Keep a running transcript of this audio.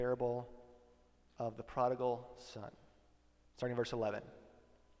Parable of the prodigal son, starting in verse 11.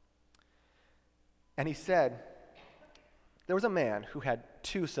 And he said, there was a man who had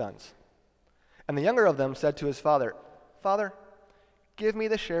 2 sons. And the younger of them said to his father, Father, give me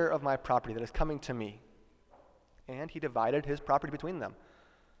the share of my property that is coming to me. And he divided his property between them.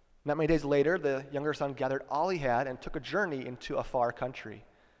 Not many days later, the younger son gathered all he had and took a journey into a far country.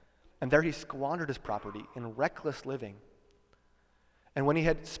 And there he squandered his property in reckless living. And when he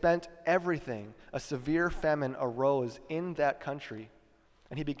had spent everything, a severe famine arose in that country,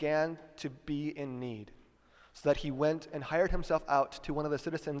 and he began to be in need, so that he went and hired himself out to one of the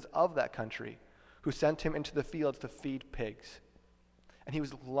citizens of that country, who sent him into the fields to feed pigs. And he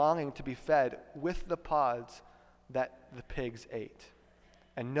was longing to be fed with the pods that the pigs ate,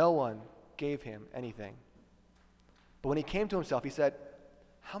 and no one gave him anything. But when he came to himself, he said,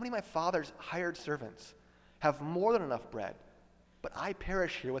 how many of my father's hired servants have more than enough bread, but I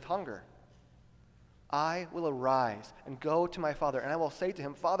perish here with hunger? I will arise and go to my father, and I will say to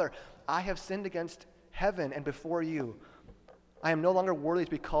him, Father, I have sinned against heaven and before you. I am no longer worthy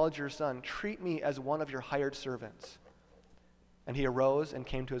to be called your son. Treat me as one of your hired servants. And he arose and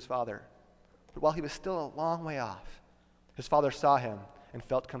came to his father. But while he was still a long way off, his father saw him and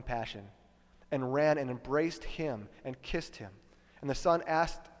felt compassion, and ran and embraced him and kissed him. And the son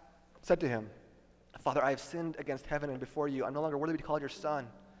said to him, Father, I have sinned against heaven and before you. I'm no longer worthy to be called your son.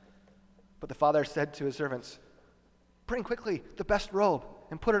 But the father said to his servants, bring quickly the best robe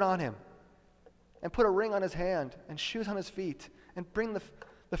and put it on him, and put a ring on his hand and shoes on his feet, and bring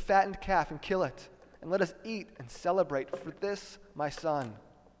the fattened calf and kill it, and let us eat and celebrate. For this my son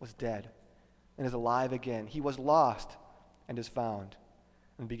was dead and is alive again. He was lost and is found,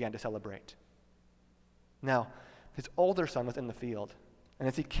 and began to celebrate. Now, his older son was in the field, and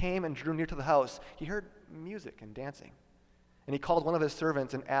as he came and drew near to the house, he heard music and dancing. And he called one of his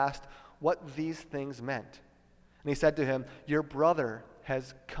servants and asked what these things meant. And he said to him, your brother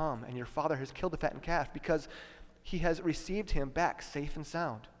has come, and your father has killed the fattened calf, because he has received him back safe and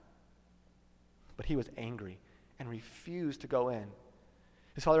sound. But he was angry and refused to go in.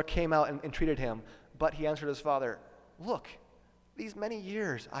 His father came out and entreated him, but he answered his father, look, these many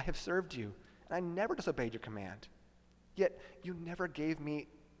years I have served you, and I never disobeyed your command. Yet you never gave me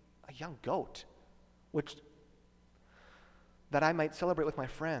a young goat, that I might celebrate with my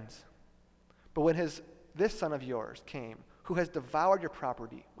friends. But when this son of yours came, who has devoured your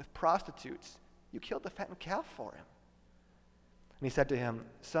property with prostitutes, you killed the fattened calf for him. And he said to him,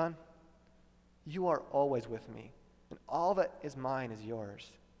 son, you are always with me, and all that is mine is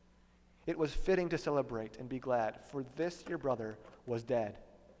yours. It was fitting to celebrate and be glad, for this your brother was dead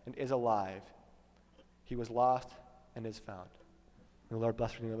and is alive. He was lost and is found. May the Lord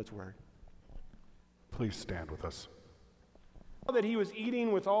bless the reading of its word. Please stand with us. That he was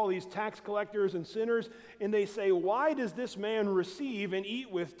eating with all these tax collectors and sinners, and they say, why does this man receive and eat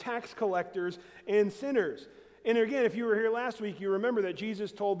with tax collectors and sinners? And again, if you were here last week, you remember that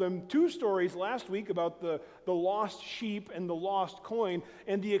Jesus told them 2 stories last week about the lost sheep and the lost coin,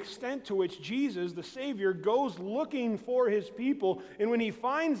 and the extent to which Jesus, the Savior, goes looking for his people, and when he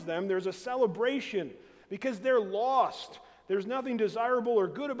finds them, there's a celebration because they're lost. There's nothing desirable or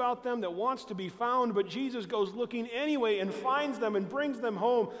good about them that wants to be found, but Jesus goes looking anyway and finds them and brings them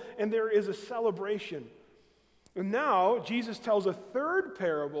home, and there is a celebration. And now, Jesus tells a third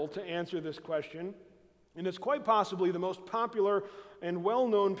parable to answer this question, and it's quite possibly the most popular and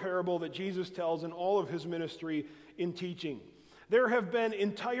well-known parable that Jesus tells in all of his ministry in teaching. There have been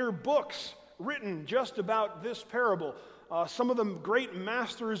entire books written just about this parable. Some of the great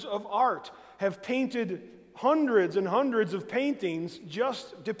masters of art have painted hundreds and hundreds of paintings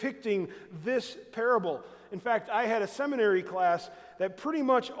just depicting this parable. In fact, I had a seminary class that pretty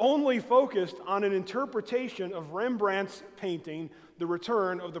much only focused on an interpretation of Rembrandt's painting, The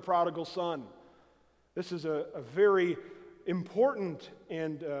Return of the Prodigal Son. This is a very important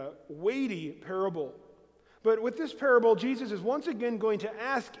and weighty parable. But with this parable, Jesus is once again going to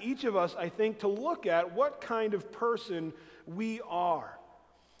ask each of us, I think, to look at what kind of person we are.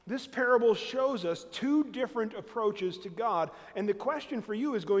 This parable shows us 2 different approaches to God, and the question for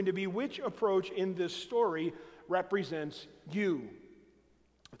you is going to be, which approach in this story represents you?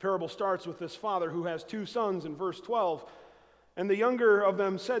 The parable starts with this father who has 2 sons in verse 12, and the younger of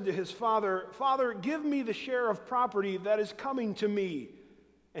them said to his father, Father, give me the share of property that is coming to me.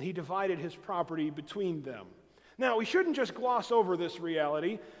 And he divided his property between them. Now, we shouldn't just gloss over this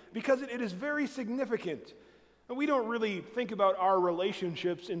reality, because it is very significant. We don't really think about our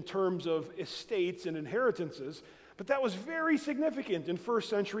relationships in terms of estates and inheritances, But that was very significant in first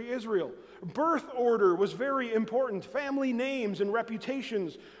century Israel. Birth order was very important. Family names and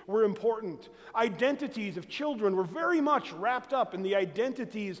reputations were important. Identities of children were very much wrapped up in the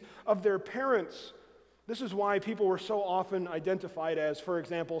identities of their parents. This is why people were so often identified as, for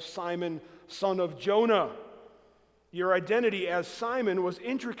example, Simon, son of Jonah. Your identity as Simon was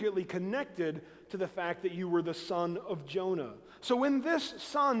intricately connected to the fact that you were the son of Jonah. So when this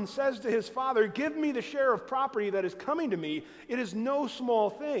son says to his father, "Give me the share of property that is coming to me," it is no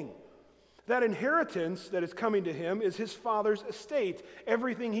small thing. That inheritance that is coming to him is his father's estate,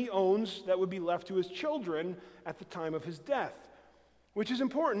 everything he owns that would be left to his children at the time of his death. Which is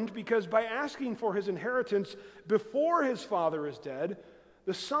important because by asking for his inheritance before his father is dead,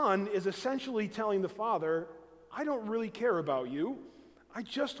 the son is essentially telling the father, "I don't really care about you. I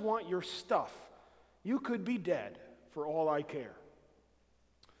just want your stuff. You could be dead for all I care."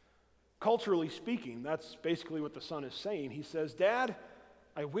 Culturally speaking, that's basically what the son is saying. He says, "Dad,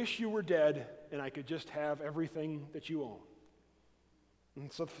 I wish you were dead and I could just have everything that you own."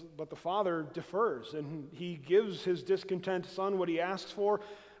 But the father defers, and he gives his discontent son what he asks for,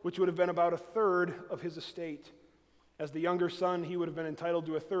 which would have been about a third of his estate. As the younger son, he would have been entitled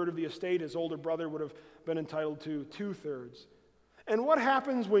to a third of the estate. His older brother would have been entitled to 2/3. And what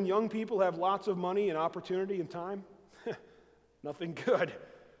happens when young people have lots of money and opportunity and time? Nothing good.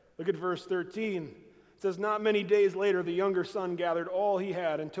 Look at verse 13. It says, "Not many days later, the younger son gathered all he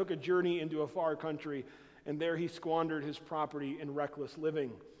had and took a journey into a far country, and there he squandered his property in reckless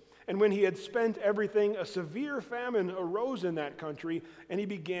living. And when he had spent everything, a severe famine arose in that country, and he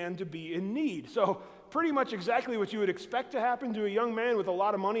began to be in need." So pretty much exactly what you would expect to happen to a young man with a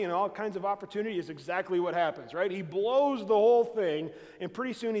lot of money and all kinds of opportunity is exactly what happens, right? He blows the whole thing, and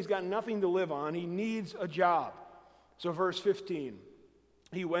pretty soon he's got nothing to live on. He needs a job. So verse 15.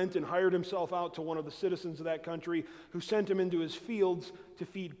 He went and hired himself out to one of the citizens of that country, who sent him into his fields to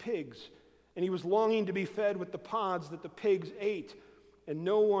feed pigs. And he was longing to be fed with the pods that the pigs ate, and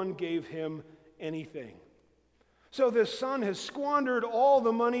no one gave him anything. So this son has squandered all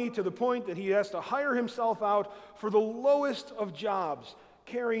the money to the point that he has to hire himself out for the lowest of jobs,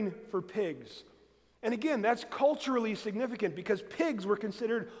 caring for pigs. And again, that's culturally significant because pigs were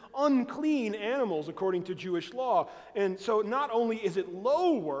considered unclean animals according to Jewish law. And so not only is it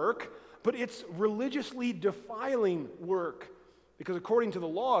low work, but it's religiously defiling work. Because according to the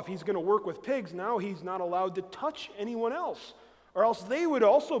law, if he's going to work with pigs, now he's not allowed to touch anyone else, or else they would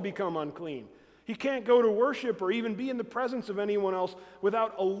also become unclean. He can't go to worship or even be in the presence of anyone else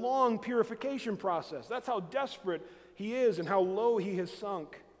without a long purification process. That's how desperate he is and how low he has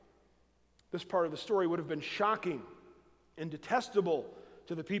sunk. This part of the story would have been shocking and detestable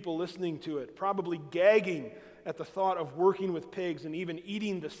to the people listening to it, probably gagging at the thought of working with pigs and even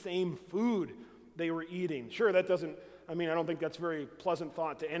eating the same food they were eating. Sure, I don't think that's a very pleasant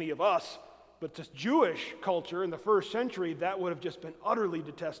thought to any of us, but to Jewish culture in the first century, that would have just been utterly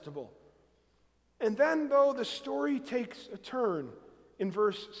detestable. And then, though, the story takes a turn in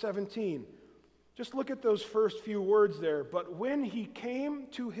verse 17. Just look at those first few words there. "But when he came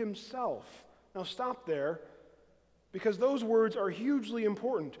to himself." Now stop there, because those words are hugely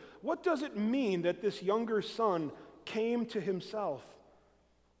important. What does it mean that this younger son came to himself?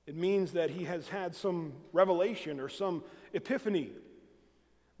 It means that he has had some revelation or some epiphany.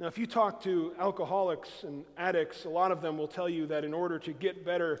 Now, if you talk to alcoholics and addicts, a lot of them will tell you that in order to get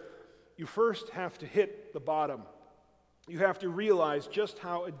better, you first have to hit the bottom. You have to realize just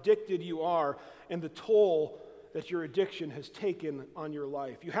how addicted you are and the toll that your addiction has taken on your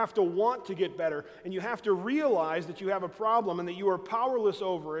life. You have to want to get better, and you have to realize that you have a problem and that you are powerless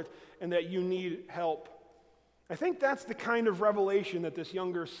over it and that you need help. I think that's the kind of revelation that this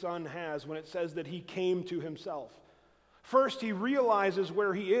younger son has when it says that he came to himself. First, he realizes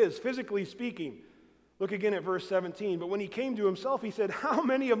where he is, physically speaking. Look again at verse 17. "But when he came to himself, he said, 'How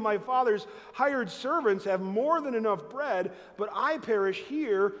many of my father's hired servants have more than enough bread, but I perish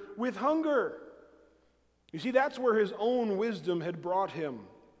here with hunger?'" You see, that's where his own wisdom had brought him,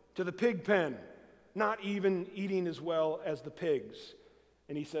 to the pig pen, not even eating as well as the pigs.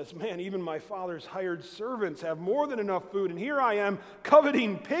 And he says, "Man, even my father's hired servants have more than enough food, and here I am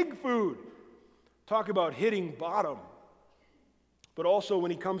coveting pig food." Talk about hitting bottom. But also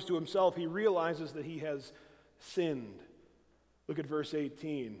when he comes to himself, he realizes that he has sinned. Look at verse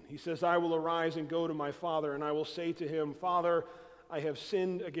 18. He says, "I will arise and go to my father, and I will say to him, 'Father, I have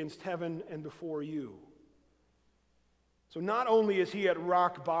sinned against heaven and before you.'" So not only is he at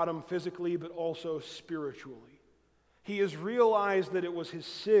rock bottom physically, but also spiritually. He has realized that it was his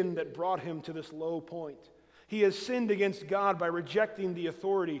sin that brought him to this low point. He has sinned against God by rejecting the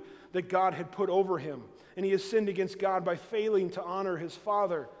authority that God had put over him. And he has sinned against God by failing to honor his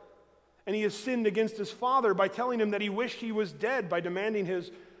father. And he has sinned against his father by telling him that he wished he was dead, by demanding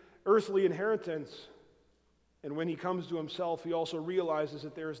his earthly inheritance. And when he comes to himself, he also realizes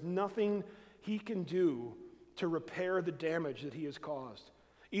that there is nothing he can do to repair the damage that he has caused,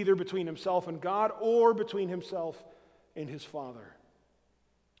 either between himself and God or between himself and his father.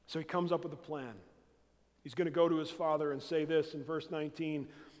 So he comes up with a plan. He's going to go to his father and say this in verse 19,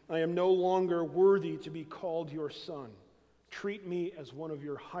 "I am no longer worthy to be called your son. Treat me as one of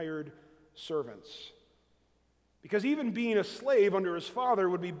your hired servants." Because even being a slave under his father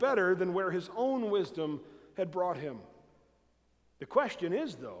would be better than where his own wisdom had brought him. The question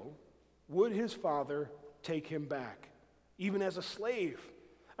is, though, would his father take him back, even as a slave?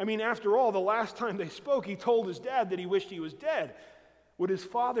 I mean, after all, the last time they spoke, he told his dad that he wished he was dead. Would his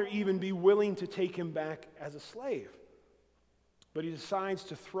father even be willing to take him back as a slave? But he decides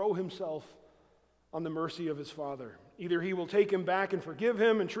to throw himself on the mercy of his father. Either he will take him back and forgive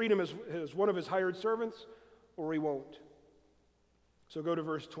him and treat him as one of his hired servants, or he won't. So go to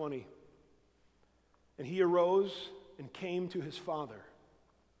verse 20. "And he arose and came to his father.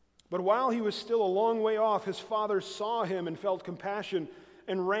 But while he was still a long way off, his father saw him and felt compassion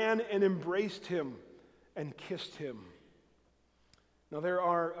and ran and embraced him and kissed him." Now there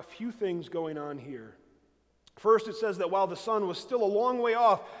are a few things going on here. First, it says that while the son was still a long way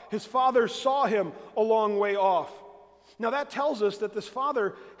off, his father saw him a long way off. Now that tells us that this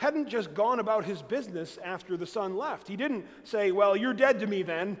father hadn't just gone about his business after the son left. He didn't say, "Well, you're dead to me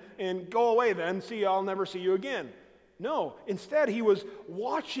then, and go away then. See, I'll never see you again." No, instead he was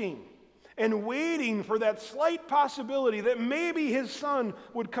watching and waiting for that slight possibility that maybe his son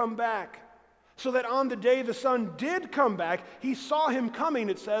would come back. So that on the day the son did come back, he saw him coming,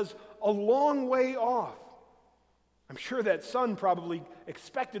 it says, a long way off. I'm sure that son probably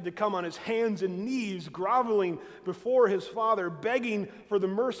expected to come on his hands and knees, groveling before his father, begging for the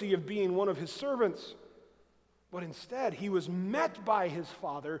mercy of being one of his servants. But instead, he was met by his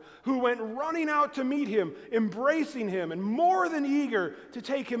father, who went running out to meet him, embracing him, and more than eager to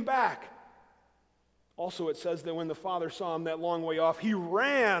take him back. Also, it says that when the father saw him that long way off, he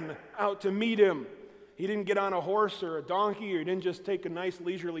ran out to meet him. He didn't get on a horse or a donkey, or he didn't just take a nice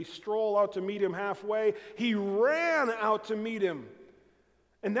leisurely stroll out to meet him halfway. He ran out to meet him.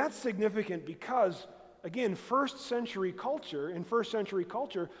 And that's significant because, again, in first century culture,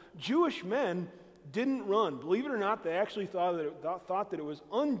 Jewish men didn't run. Believe it or not, they actually thought that it was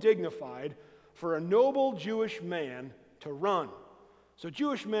undignified for a noble Jewish man to run. So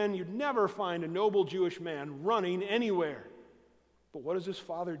Jewish men, you'd never find a noble Jewish man running anywhere. But what does his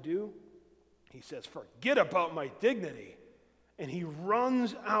father do? He says, "Forget about my dignity." And he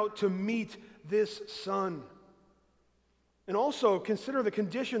runs out to meet this son. And also consider the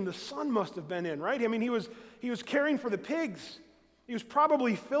condition the son must have been in, right? I mean, he was caring for the pigs. He was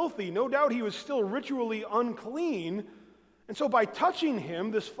probably filthy. No doubt he was still ritually unclean. And so by touching him,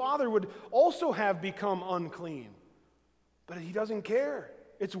 this father would also have become unclean. But he doesn't care.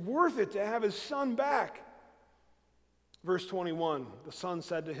 It's worth it to have his son back. Verse 21, the son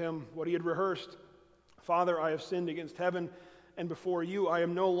said to him what he had rehearsed, "Father, I have sinned against heaven and before you. I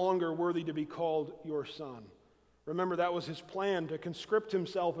am no longer worthy to be called your son." Remember, that was his plan, to conscript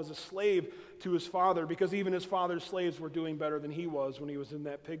himself as a slave to his father, because even his father's slaves were doing better than he was when he was in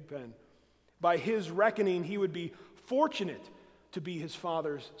that pig pen. By his reckoning, he would be fortunate to be his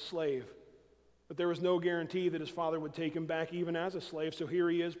father's slave. But there was no guarantee that his father would take him back even as a slave, so here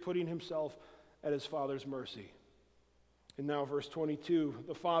he is putting himself at his father's mercy. And now verse 22,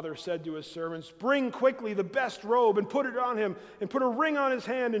 the father said to his servants, "Bring quickly the best robe and put it on him, and put a ring on his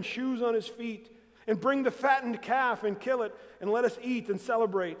hand and shoes on his feet, and bring the fattened calf and kill it, and let us eat and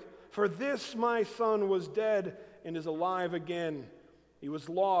celebrate. For this my son was dead and is alive again. He was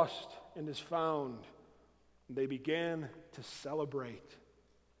lost and is found." And they began to celebrate.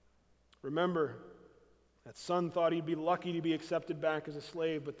 Remember, that son thought he'd be lucky to be accepted back as a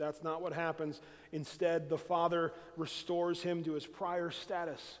slave, but that's not what happens. Instead, the father restores him to his prior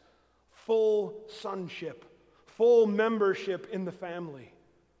status, full sonship, full membership in the family.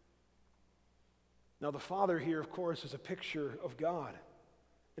 Now, the father here, of course, is a picture of God,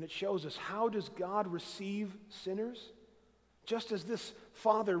 and it shows us, how does God receive sinners? Just as this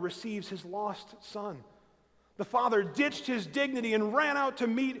father receives his lost son. The father ditched his dignity and ran out to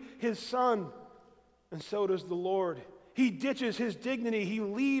meet his son. And so does the Lord. He ditches his dignity. He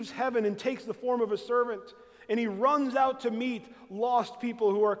leaves heaven and takes the form of a servant. And he runs out to meet lost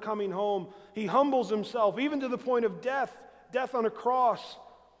people who are coming home. He humbles himself, even to the point of death on a cross.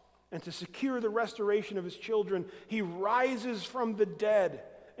 And to secure the restoration of his children, he rises from the dead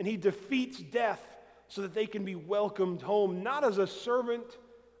and he defeats death so that they can be welcomed home, not as a servant,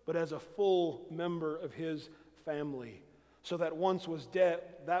 but as a full member of his family. So that once was dead,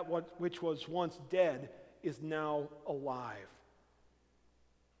 which was once dead is now alive.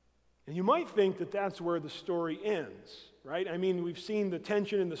 And you might think that that's where the story ends, right? I mean, we've seen the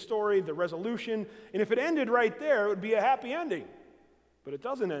tension in the story, the resolution, and if it ended right there, it would be a happy ending. But it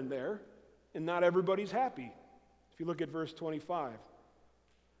doesn't end there, and not everybody's happy. If you look at verse 25.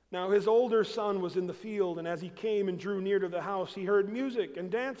 Now his older son was in the field, and as he came and drew near to the house, he heard music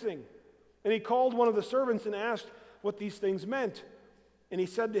and dancing. And he called one of the servants and asked what these things meant. And he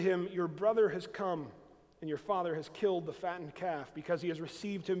said to him, "Your brother has come, and your father has killed the fattened calf, because he has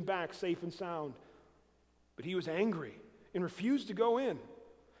received him back safe and sound." But he was angry and refused to go in.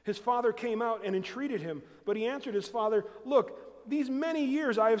 His father came out and entreated him, but he answered his father, "Look, these many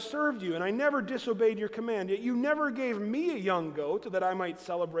years I have served you, and I never disobeyed your command, yet you never gave me a young goat that I might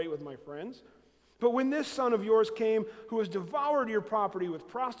celebrate with my friends. But when this son of yours came, who has devoured your property with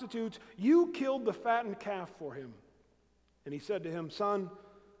prostitutes, you killed the fattened calf for him." And he said to him, "Son,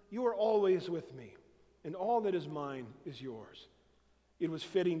 you are always with me, and all that is mine is yours. It was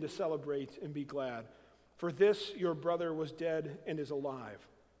fitting to celebrate and be glad. For this your brother was dead and is alive.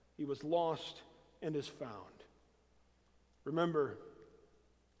 He was lost and is found." Remember,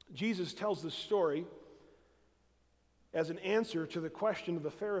 Jesus tells this story as an answer to the question of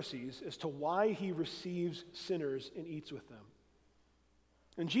the Pharisees as to why he receives sinners and eats with them.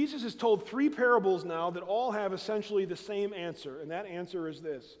 And Jesus has told 3 parables now that all have essentially the same answer, and that answer is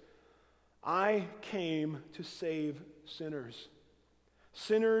this: I came to save sinners.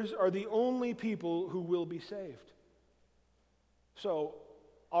 Sinners are the only people who will be saved. So,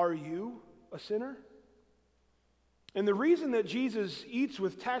 are you a sinner? And the reason that Jesus eats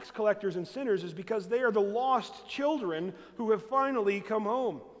with tax collectors and sinners is because they are the lost children who have finally come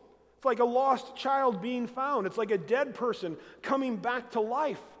home. It's like a lost child being found. It's like a dead person coming back to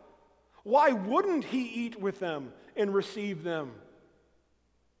life. Why wouldn't he eat with them and receive them?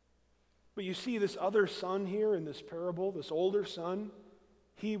 But you see this other son here in this parable, this older son,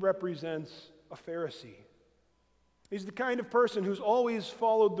 he represents a Pharisee. He's the kind of person who's always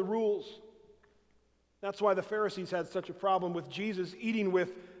followed the rules. That's why the Pharisees had such a problem with Jesus eating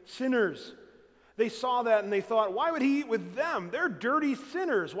with sinners. They saw that and they thought, why would he eat with them? They're dirty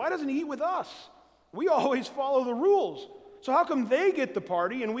sinners. Why doesn't he eat with us? We always follow the rules. So how come they get the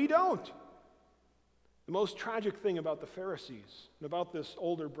party and we don't? The most tragic thing about the Pharisees and about this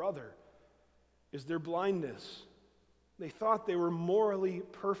older brother is their blindness. They thought they were morally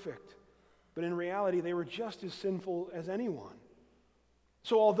perfect, but in reality they were just as sinful as anyone.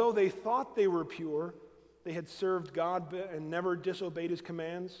 So although they thought they were pure, they had served God and never disobeyed his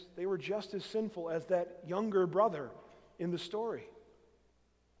commands, they were just as sinful as that younger brother in the story.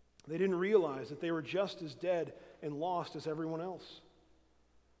 They didn't realize that they were just as dead and lost as everyone else.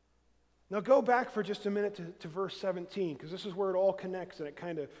 Now go back for just a minute to verse 17, because this is where it all connects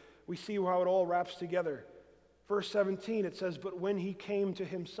and we see how it all wraps together. Verse 17, it says, "But when he came to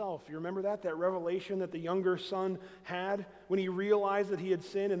himself," you remember that revelation that the younger son had when he realized that he had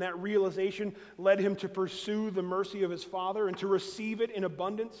sinned, and that realization led him to pursue the mercy of his father and to receive it in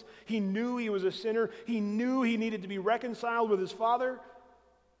abundance. He knew he was a sinner. He knew he needed to be reconciled with his father.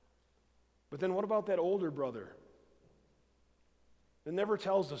 But then what about that older brother? It never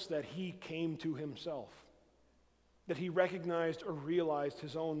tells us that he came to himself, that he recognized or realized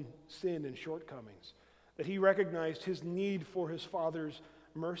his own sin and shortcomings, that he recognized his need for his father's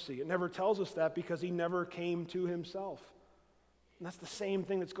mercy. It never tells us that because he never came to himself. And that's the same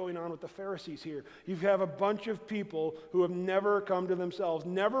thing that's going on with the Pharisees here. You have a bunch of people who have never come to themselves,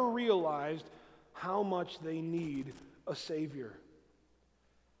 never realized how much they need a Savior.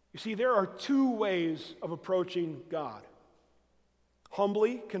 You see, there are 2 ways of approaching God.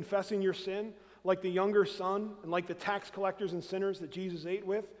 Humbly confessing your sin, like the younger son and like the tax collectors and sinners that Jesus ate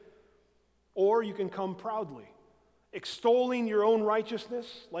with. Or you can come proudly, extolling your own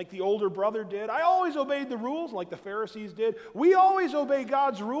righteousness like the older brother did. I always obeyed the rules like the Pharisees did. We always obey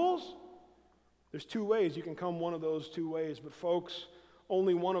God's rules. There's 2 ways. You can come one of those 2 ways. But folks,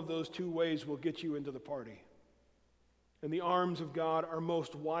 only one of those 2 ways will get you into the party. And the arms of God are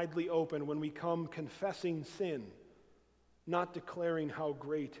most widely open when we come confessing sin, not declaring how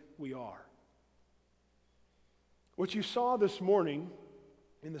great we are. What you saw this morning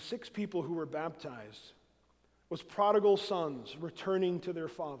in the 6 people who were baptized was prodigal sons returning to their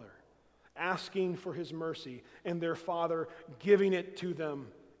father, asking for his mercy, and their father giving it to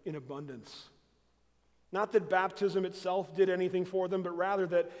them in abundance. Not that baptism itself did anything for them, but rather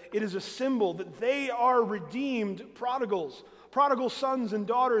that it is a symbol that they are redeemed prodigals, prodigal sons and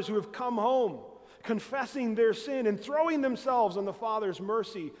daughters who have come home, confessing their sin and throwing themselves on the Father's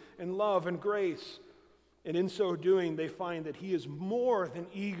mercy and love and grace. And in so doing, they find that He is more than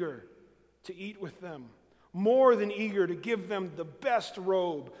eager to eat with them, more than eager to give them the best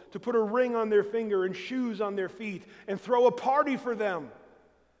robe, to put a ring on their finger and shoes on their feet, and throw a party for them,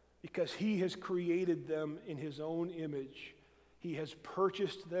 because He has created them in His own image. He has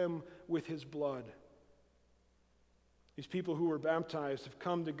purchased them with His blood. These people who were baptized have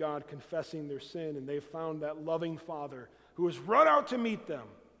come to God confessing their sin, and they've found that loving Father who has run out to meet them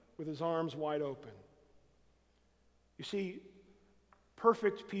with His arms wide open. You see,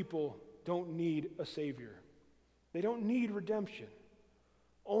 perfect people don't need a Savior. They don't need redemption.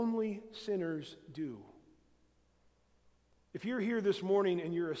 Only sinners do. If you're here this morning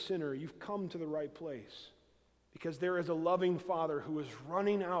and you're a sinner, you've come to the right place, because there is a loving Father who is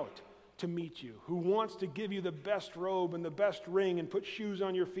running out to meet you, who wants to give you the best robe and the best ring and put shoes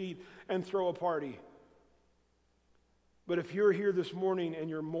on your feet and throw a party. But if you're here this morning and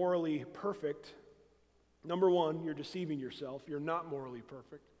you're morally perfect, number one, you're deceiving yourself. You're not morally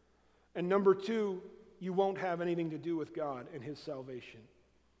perfect. And number two, you won't have anything to do with God and His salvation.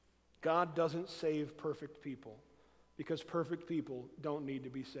 God doesn't save perfect people, because perfect people don't need to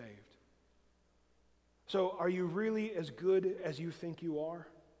be saved. So are you really as good as you think you are?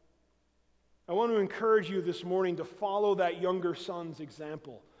 I want to encourage you this morning to follow that younger son's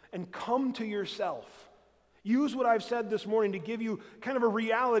example and come to yourself. Use what I've said this morning to give you kind of a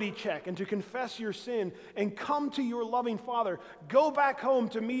reality check and to confess your sin and come to your loving Father. Go back home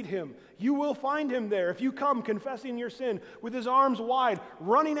to meet Him. You will find Him there if you come confessing your sin with His arms wide,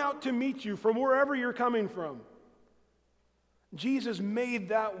 running out to meet you from wherever you're coming from. Jesus made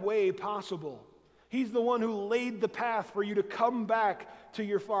that way possible. He's the one who laid the path for you to come back to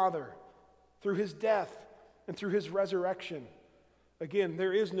your Father through His death and through His resurrection. Again,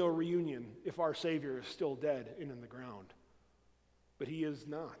 there is no reunion if our Savior is still dead and in the ground. But He is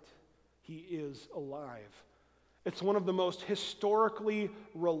not. He is alive. It's one of the most historically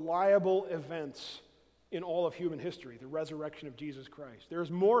reliable events in all of human history, the resurrection of Jesus Christ.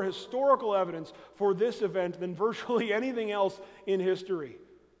 There's more historical evidence for this event than virtually anything else in history.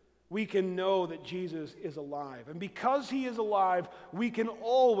 We can know that Jesus is alive. And because He is alive, we can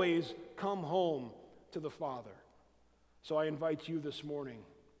always come home to the Father. So I invite you this morning,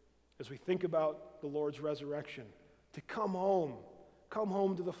 as we think about the Lord's resurrection, to come home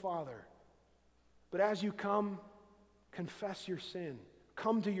to the Father. But as you come, confess your sin.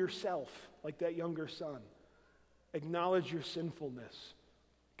 Come to yourself like that younger son. Acknowledge your sinfulness.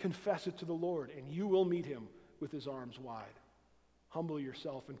 Confess it to the Lord, and you will meet Him with His arms wide. Humble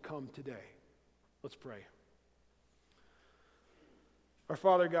yourself and come today. Let's pray. Our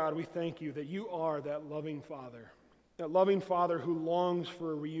Father God, we thank You that You are that loving Father who longs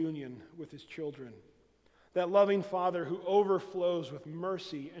for a reunion with His children, that loving Father who overflows with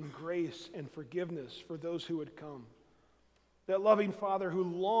mercy and grace and forgiveness for those who would come, that loving Father who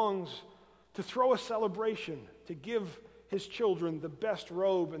longs to throw a celebration, to give His children the best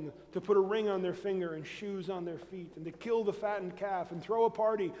robe and to put a ring on their finger and shoes on their feet and to kill the fattened calf and throw a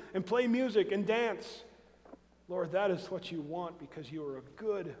party and play music and dance. Lord, that is what You want, because You are a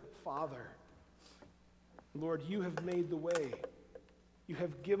good Father. Lord, You have made the way. You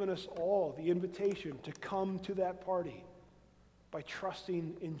have given us all the invitation to come to that party by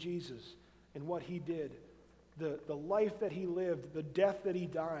trusting in Jesus and what He did, the life that He lived, the death that He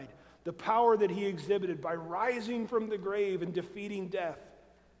died, the power that He exhibited by rising from the grave and defeating death.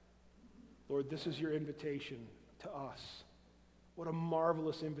 Lord, this is Your invitation to us. What a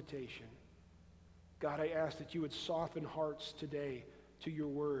marvelous invitation. God, I ask that You would soften hearts today to Your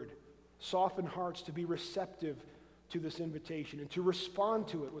word. Soften hearts to be receptive to this invitation and to respond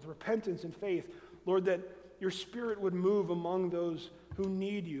to it with repentance and faith. Lord, that Your Spirit would move among those who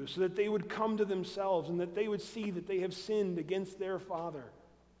need You, so that they would come to themselves and that they would see that they have sinned against their Father.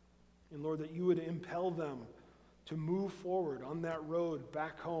 And Lord, that You would impel them to move forward on that road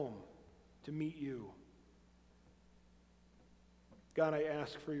back home to meet You. God, I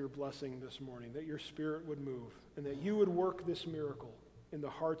ask for Your blessing this morning, that Your Spirit would move and that You would work this miracle in the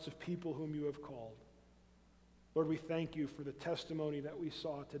hearts of people whom You have called. Lord, we thank You for the testimony that we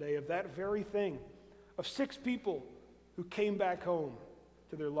saw today of that very thing, of 6 people who came back home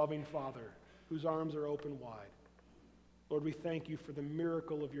to their loving Father, whose arms are open wide. Lord, we thank You for the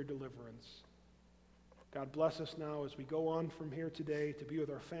miracle of Your deliverance. God, bless us now as we go on from here today to be with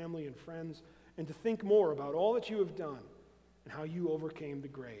our family and friends and to think more about all that You have done and how You overcame the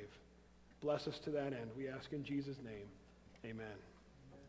grave. Bless us to that end. We ask in Jesus' name. Amen.